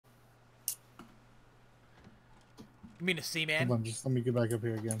You mean a seaman? Hold on, just let me get back up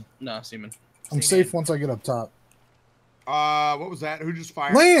here again. No, seaman. I'm safe once I get up top. What was that? Who just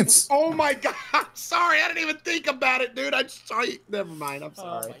fired? Lance! Oh my god! Sorry, I didn't even think about it, dude. I just saw you. Never mind. I'm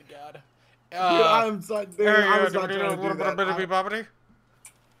sorry. Oh my god. Dude, I'm sorry. Dude, I was not trying to do that.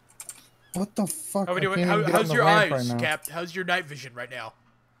 What the fuck? How we doing? How's your eyes, Cap? How's your night vision right now?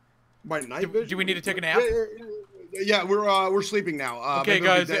 My night vision? Do we need to take a nap? Yeah, we're sleeping now. Okay,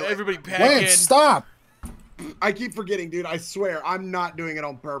 guys, everybody pack Lance, in. stop! I keep forgetting, dude. I swear, I'm not doing it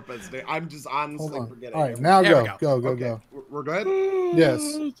on purpose, dude. I'm just honestly forgetting. All right, now go. We're good? Yes.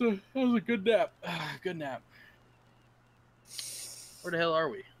 That was a good nap. Good nap. Where the hell are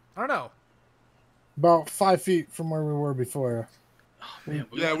we? I don't know. About 5 feet from where we were before. Oh, man,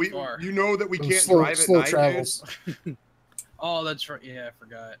 you know that we can't slow, drive at slow night, travels. Oh, that's right. Yeah, I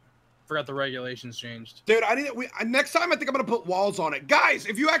forgot the regulations changed. Dude, next time I think I'm gonna put walls on it. Guys,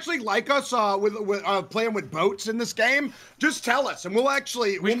 if you actually like us with playing with boats in this game, just tell us and we'll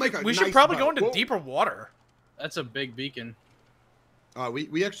make a We should nice probably boat. go into deeper water. That's a big beacon.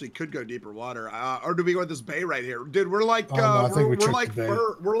 We actually could go deeper water. Or do we go to this bay right here? Dude, we're like no,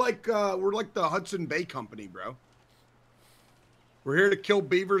 we're like the Hudson Bay Company, bro. We're here to kill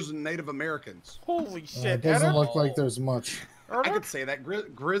beavers and Native Americans. Holy shit. It doesn't look like there's much. I could say that.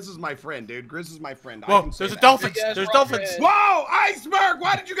 Grizz is my friend, dude. Grizz is my friend. Whoa, there's dolphins. There's dolphins. Whoa, iceberg!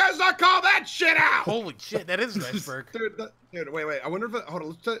 Why did you guys not call that shit out? Holy shit, that is an iceberg. Dude, wait. I wonder if hold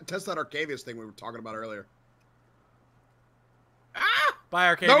on. Let's test that Arcavius thing we were talking about earlier. Ah!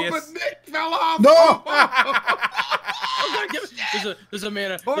 Bye, Arcavius. No, but Nick fell off. No. There's a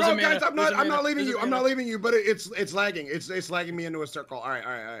mana. Hold on, guys. I'm not leaving you. I'm not leaving you. But it's lagging. It's lagging me into a circle. All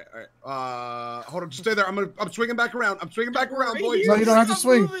right. Hold on. Just stay there. I'm swinging back around. I'm swinging back around, boys. No, you don't have to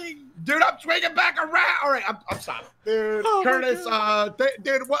swing. Dude, I'm swinging back around. All right, I'm stopping. Dude, Curtis,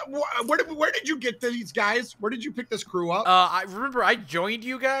 dude, where did you get these guys? Where did you pick this crew up? I remember I joined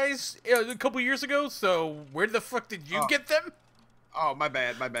you guys a couple years ago. So where the fuck did you get them? Oh, my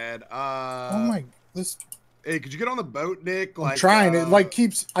bad. Oh my, this. Hey, could you get on the boat, Nick? Like, I'm trying. It like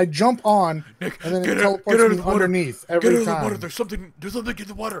keeps. I jump on, Nick, and then it teleports me underneath every time. Water. There's something in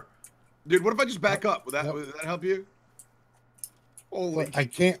the water. Dude, what if I just back up? Would that help you? Holy! I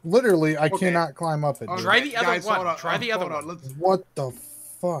can't. Literally, I cannot climb up it. Try the other one. Try the other one. What the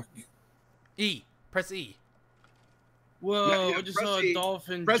fuck? E. Press E. Whoa! I just saw a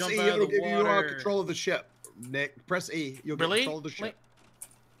dolphin press jump E, out of the it'll give water. you control of the ship. Nick, press E. You'll get control of the ship.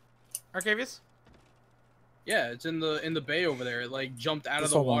 Arcavius? Yeah, it's in the bay over there. It like jumped out of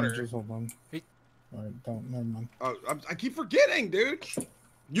the water. Just hold on. Alright, never mind. Oh, I keep forgetting, dude.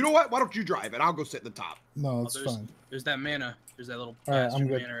 You know what? Why don't you drive it? I'll go sit at the top. No, it's fine. There's that mana. There's that little bastard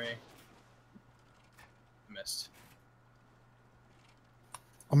mana ray. Missed.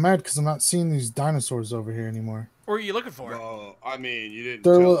 I'm mad because I'm not seeing these dinosaurs over here anymore. What are you looking for? Well, I mean, you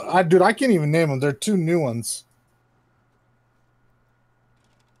didn't. Dude, I can't even name them. They're 2 new ones.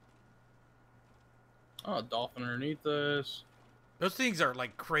 Oh, a dolphin underneath us. Those things are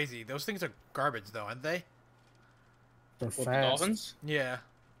like crazy. Those things are garbage, though, aren't they? They're fast. The dolphins? Yeah.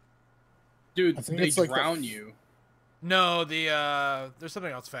 Dude, they drown you. No, there's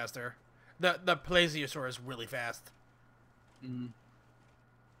something else faster. The plesiosaur is really fast.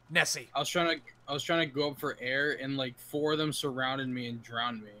 Nessie. I was trying to go up for air, and like 4 of them surrounded me and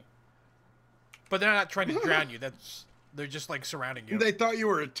drowned me. But they're not trying to drown you. They're just like surrounding you. They thought you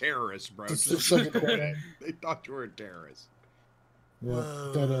were a terrorist, bro. They thought you were a terrorist.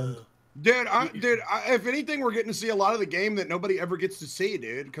 Yeah, dead end. Dude, if anything, we're getting to see a lot of the game that nobody ever gets to see,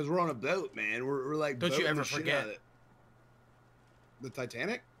 dude, because we're on a boat, man. We're like, don't you ever forget it. The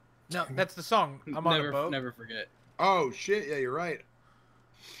Titanic? No, that's the song. I'm on a boat. Never forget. Oh shit! Yeah, you're right.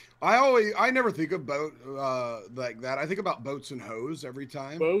 I never think of boat like that. I think about boats and hoes every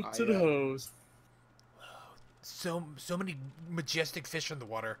time. Boats and hoes. So many majestic fish in the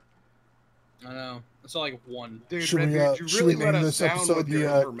water. I know. I saw like 1. Dude, should we name this episode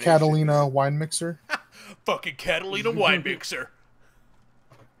the Catalina Wine Mixer? Fucking Catalina Wine Mixer.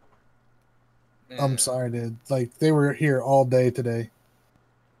 Yeah. I'm sorry, dude. Like, they were here all day today.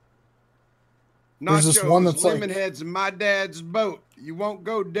 There's this one that's lemon heads in my dad's boat. You won't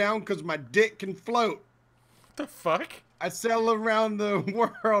go down because my dick can float. What the fuck? I sail around the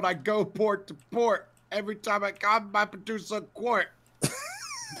world. I go port to port. Every time I come, I produce a quart.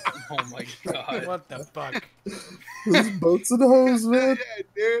 Oh my god. What the fuck? Those boats and hoes, man. Yeah,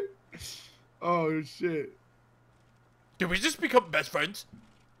 dude. Oh, shit. Did we just become best friends?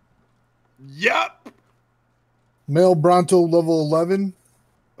 Yup. Male Bronto level 11.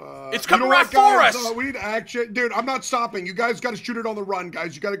 It's coming right for us. We need action, dude. I'm not stopping. You guys got to shoot it on the run,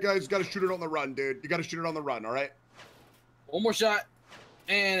 guys. You guys got to shoot it on the run, dude. You got to shoot it on the run. All right. One more shot.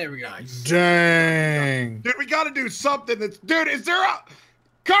 And there we go. Dang. Dude, we got to do something that's... Dude, is there a...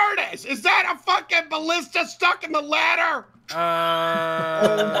 Curtis, is that a fucking ballista stuck in the ladder? Oh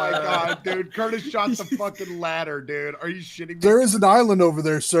my god, dude. Curtis shot the fucking ladder, dude. Are you shitting me? There is an island over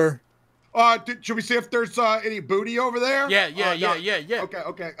there, sir. Should we see if there's any booty over there? Yeah.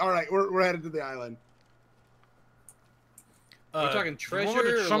 Okay. All right, we're headed to the island. We're talking treasure. You want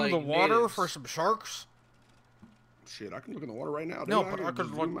me to chum like the water natives? for some sharks? Shit, I can look in the water right now. Dude. No, but I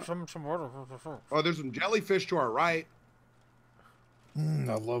could like some water for the sharks. Oh, there's some jellyfish to our right.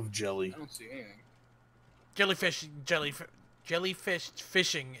 I love jelly. I don't see anything. Jellyfish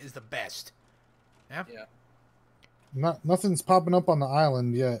fishing is the best. Yeah. Yeah. Nothing's popping up on the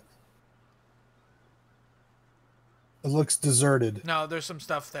island yet. It looks deserted. No, there's some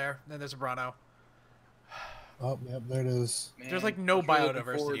stuff there. Then there's a Brano. Oh, yep, there it is. Man, There's like no I'm really looking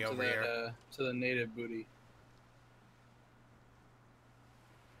biodiversity forward to over that, here. To the native booty.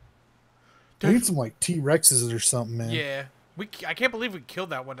 We need some like T-Rexes or something, man. Yeah. I can't believe we killed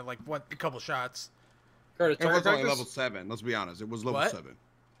that one in like a couple shots. Curtis, It target was only practice? level 7. Let's be honest. It was level What? 7.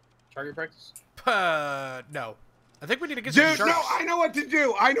 Target practice? No. I think we need to get some Dude, sharks. no, I know what to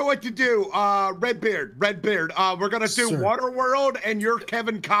do. Redbeard. We're gonna do Sir. Waterworld, and you're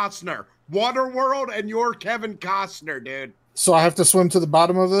Kevin Costner. Waterworld, and you're Kevin Costner, dude. So I have to swim to the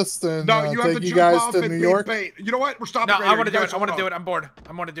bottom of this and No, you have take to you jump guys off to and New beat York. bait. You know what? We're stopping. No, right I here. want to You do guys it. I want to hold do on. it. I'm bored.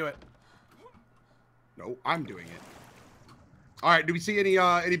 I want to do it. No, I'm doing it. All right. Do we see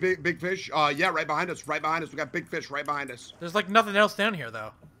any big fish? Yeah, right behind us. Right behind us. We got big fish right behind us. There's like nothing else down here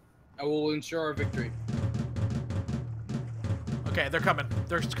though. I will ensure our victory. Okay, they're coming.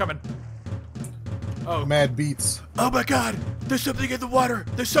 They're coming. Oh. Mad beats. Oh my god! There's something in the water!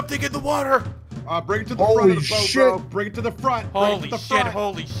 There's something in the water! Bring it to the Holy front of the boat, shit. bro. Bring it to the front. Bring it Holy to the shit, front.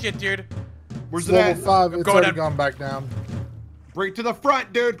 holy shit, dude. Where's it Level at? 5. It's going already down. gone back down. Bring it to the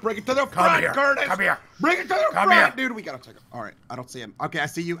front, dude. Bring it to the Come front, here. Curtis. Come here. Bring it to the Come front, here. dude. We gotta take him. All right, I don't see him. Okay, I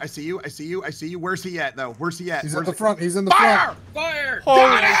see you. I see you. I see you. I see you. Where's he at, though? Where's he at? He's Where's at the he- front. He's in the Fire! front. Fire! Holy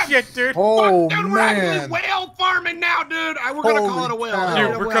Got him! shit, dude. Oh, Fuck, dude, we're actually man. whale farming now, dude. We're gonna call Holy it a whale. cow. Dude,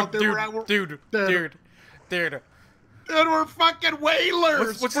 We're we're whale, coming, dude. We're- dude, dude. Dude, we're fucking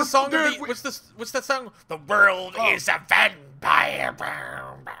whalers. What's the song? Dude, What's that song? The world is a vampire.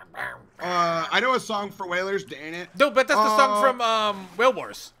 I know a song for whalers, dang it. No, but that's the song from Whale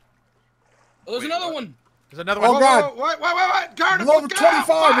Wars. Oh, there's another one. There's another Oh, one. God. What? Curtis, Level let's go! 25.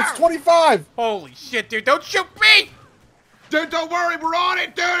 Fire! It's 25. Holy shit, dude! Don't shoot me! Dude, don't worry, we're on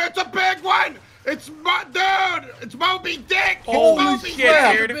it, dude. It's a big one. It's Moby Dick. It's Holy Moby shit,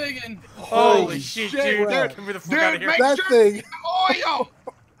 Dick. dude. Big one. Holy shit, dude! bro. Get me the fuck out of Dude, here. make That sure thing. oil.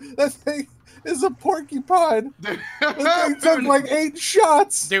 That thing is a porcupine. Dude, That thing took like 8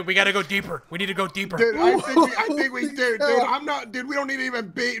 shots. Dude, we gotta go deeper. We need to go deeper. I think we do, dude. Holy I'm not, dude. We don't need to even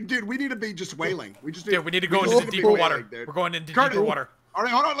be, dude. We need to be just whaling. We just need. Dude, we need to go just into need the to be deeper whaling, water. dude. We're going into Curtis. deeper water. All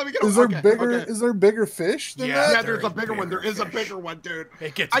right, hold on. Let me get. Is there okay, bigger? okay. Is there bigger fish than Yeah. that? Yeah, there there's a is bigger one. bigger There is a fish. bigger one, dude.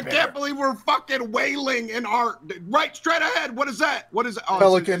 It gets I bigger. can't believe we're fucking whaling in Ark. Right, straight ahead. What is that? What is it? Oh,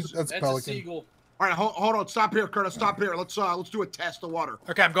 Pelican. it's- That's That's a pelican. seagull. All right, hold on. Stop here, Curtis. Stop here. Let's do a test of water.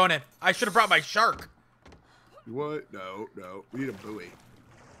 Okay, I'm going in. I should have brought my shark. What? No. We need a buoy.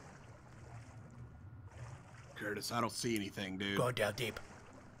 Curtis, I don't see anything, dude. Going down deep.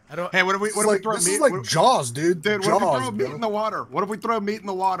 I don't. Hey, what if we This what is if we like, throw this meat? is like what, Jaws, dude. dude, what if we Jaws, throw meat in the water? What if we throw meat in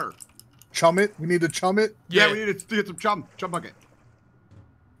the water? Chum it. We need to chum it. Yeah, we need to get some chum bucket.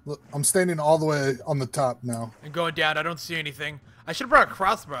 Look, I'm standing all the way on the top now. I'm going down. I don't see anything. I should have brought a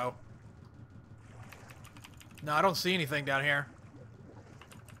crossbow. No, I don't see anything down here.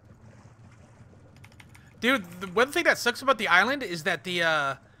 Dude, the one thing that sucks about the island is that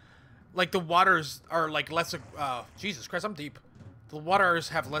the, like, the waters are, like, less, Jesus Christ, I'm deep. The waters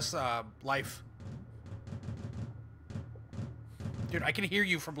have less, life. Dude, I can hear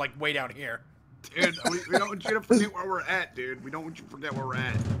you from, like, way down here. Dude, we don't want you to forget where we're at, dude. We don't want you to forget where we're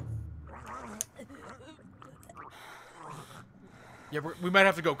at. Yeah, we might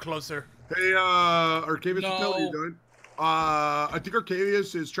have to go closer. Hey, Arcavius, No. what are you doing? I think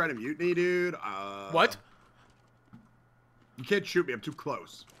Arcavius is trying to mutiny, dude. What? You can't shoot me. I'm too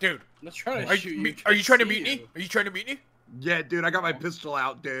close. Dude, I'm not trying to are shoot you, you. are you trying to see mutiny? you. Are you trying to mutiny? Yeah, dude. I got my pistol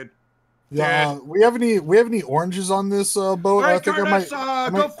out, dude. Yeah. We have any oranges on this boat? Alright, I think Curtis, I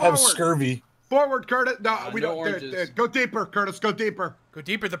go might have forward. scurvy. Forward, Curtis. No, we no don't. oranges. Dude, go deeper, Curtis. Go deeper. Go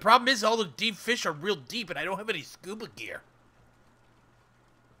deeper. The problem is all the deep fish are real deep, and I don't have any scuba gear.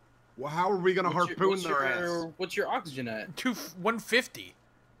 Well, how are we gonna harpoon their ass? What's your oxygen at? 150.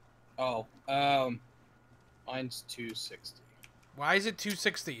 Oh, mine's 260. Why is it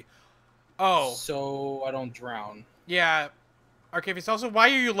 260? Oh, So I don't drown. yeah. Arcavius, also, why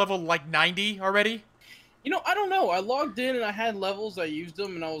are you level, like, 90 already? You know, I don't know. I logged in and I had levels. I used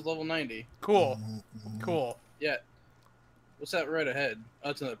them and I was level 90. Cool. Cool. Yeah. What's that right ahead? Oh,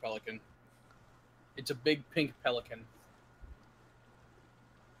 that's another pelican. It's a big pink pelican.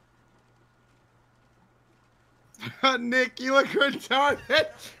 Nick, you look retarded.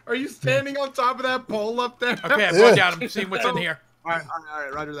 Are you standing on top of that pole up there? Okay, I'm going down. I'm seeing what's in here. All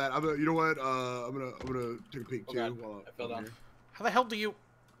right, roger that. You know what? I'm gonna take a peek too. While I fell down. Here. How the hell do you?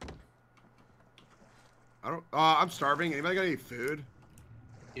 I don't. I'm starving. Anybody got any food?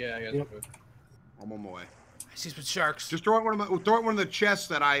 Yeah, I got some food. I'm on my way. I see some sharks. Just throw it one of the chests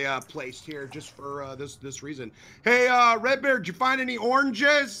that I placed here, just for this reason. Hey, Redbeard, did you find any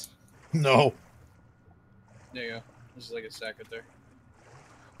oranges? No. There you go. This is like a sack right there.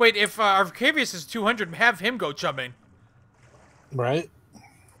 Wait, if Arcavius is 200, have him go chumming. Right?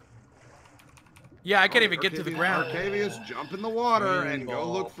 Yeah, I can't even get to the ground. Arcavius, jump in the water and go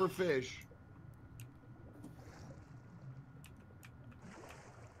look for fish.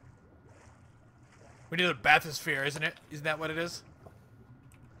 We need a bathysphere, isn't it? Isn't that what it is?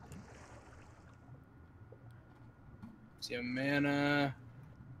 See a mana.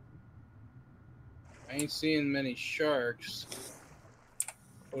 I ain't seeing many sharks.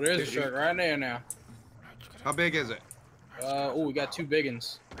 Oh, there's a shark right there now. How big is it? Oh, we got 2 big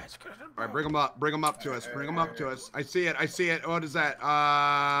uns. All right, bring them up. Bring them up to us. Bring them up to us. I see it. I see it. What is that?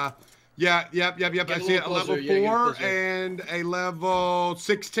 Yeah, yep. I see it. A level 4 and a level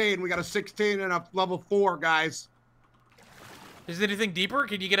 16. We got a 16 and a level 4, guys. Is there anything deeper?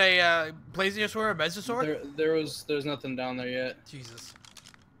 Can you get a plesiosaur, a mesosaur? There's nothing down there yet. Jesus.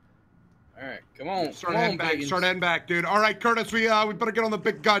 All right, come on. Start heading back. Start heading back, dude. All right, Curtis, we better get on the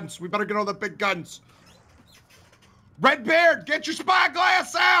big guns. We better get on the big guns. Redbeard, get your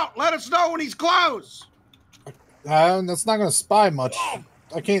spyglass out. Let us know when he's close. That's not gonna spy much.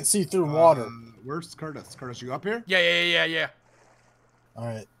 I can't see through water. Where's Curtis? Curtis, you up here? Yeah. All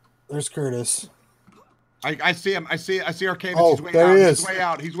right, there's Curtis. I see him. I see Arcavius. Oh, he's way there out. he is. He's way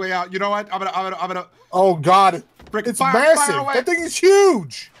out. He's way out. You know what? I'm gonna. Oh God, it's massive. That thing is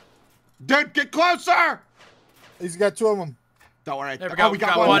huge. Dude, get closer. He's got 2 of them. Don't worry. There we go. Oh, we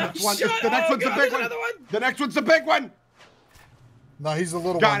got one. one. The next one's the big one. The next one's the big one. No, he's the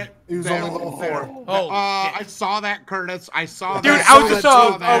little Got one. it. He was There. only level 4. Oh, I saw that, Curtis. I saw that. dude, I was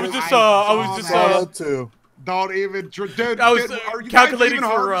just saw too. Don't even, dude. I was are you calculating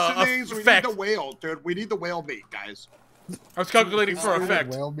guys for harvesting these? effect. We need the whale, dude. We need the whale meat, guys. I was calculating for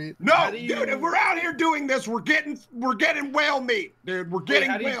effect. Whale meat. No, dude. If we're out here doing this, we're getting whale meat, dude. We're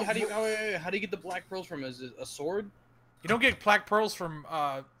getting whale. How do you get the black pearls from? Is it a sword? You don't get black pearls from.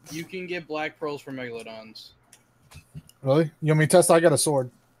 You can get black pearls from megalodons. Really? You want me to test? I got a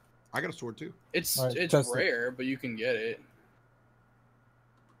sword. I got a sword too. It's right, rare, but you can get it.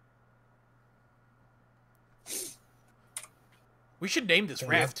 We should name this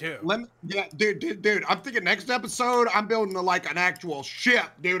raft too. Dude. I'm thinking next episode, I'm building like an actual ship,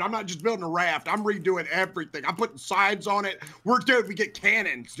 dude. I'm not just building a raft. I'm redoing everything. I'm putting sides on it. We get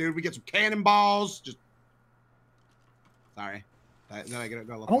cannons, dude. We get some cannonballs. Just sorry. I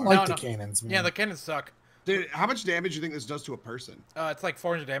don't like the cannons, man. Yeah, the cannons suck. Dude, how much damage do you think this does to a person? It's like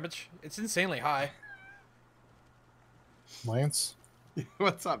 400 damage. It's insanely high. Lance?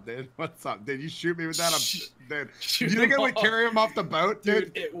 What's up, dude? What's up, dude? You shoot me with that? Dude, you think I would carry him off the boat,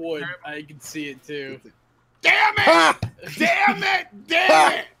 dude? It would. I can see it too. Damn it! Damn it!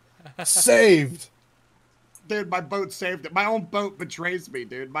 Damn it! Saved. Dude, my boat saved it. My own boat betrays me,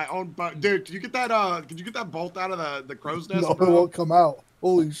 dude. My own boat. Dude, could you get that bolt out of the crow's nest? No, bro? it won't come out.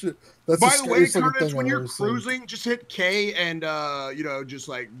 Holy shit. That's By the way, Curtis, when you're cruising, just hit K and just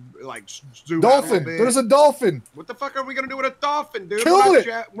like zoom dolphin. out a There's a dolphin. What the fuck are we gonna do with a dolphin, dude? Kill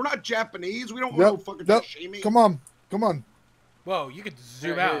We're not Japanese. We don't want no fucking sashimi. Come on. Whoa, you could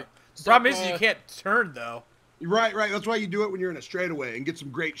zoom Right out. here. The problem is you can't turn though. Right. That's why you do it when you're in a straightaway and get some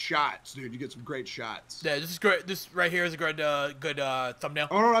great shots, dude. You get some great shots. Yeah, this is great. This right here is a good thumbnail.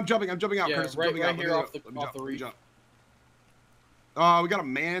 Oh no, I'm jumping out. Yeah, Curtis, right out. here off the reef. We got a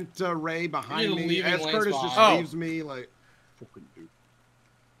manta ray behind me. As Curtis just leaves me, like, fucking dude.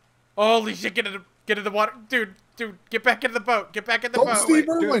 Holy shit! Get in the water, dude. Get back in the boat. Get back in the Don't boat. Steve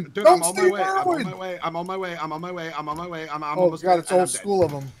Irwin. Dude, Don't I'm Steve on my Irwin. I'm on my way. I'm Oh almost God, it's old dead. school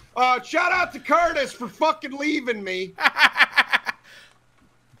of them. Shout out to Curtis for fucking leaving me.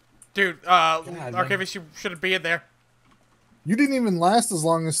 Dude, Arcavius, you shouldn't be in there. You didn't even last as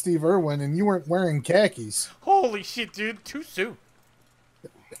long as Steve Irwin, and you weren't wearing khakis. Holy shit, dude. Too soon.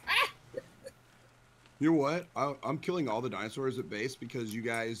 You know what? I'm killing all the dinosaurs at base because you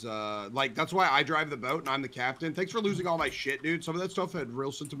guys, like, that's why I drive the boat and I'm the captain. Thanks for losing all my shit, dude. Some of that stuff had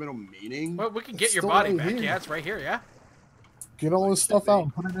real sentimental meaning. Well, we can get your Still body right back. here. Yeah, it's right here, yeah? Get all this stuff out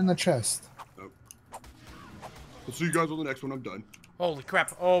and put it in the chest. Oh. I'll see you guys on the next one. I'm done. Holy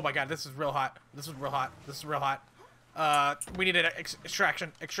crap. Oh my god, this is real hot. This is real hot. This is real hot. We need an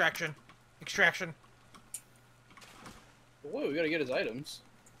extraction. Extraction. Whoa, we gotta get his items.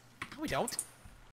 We don't.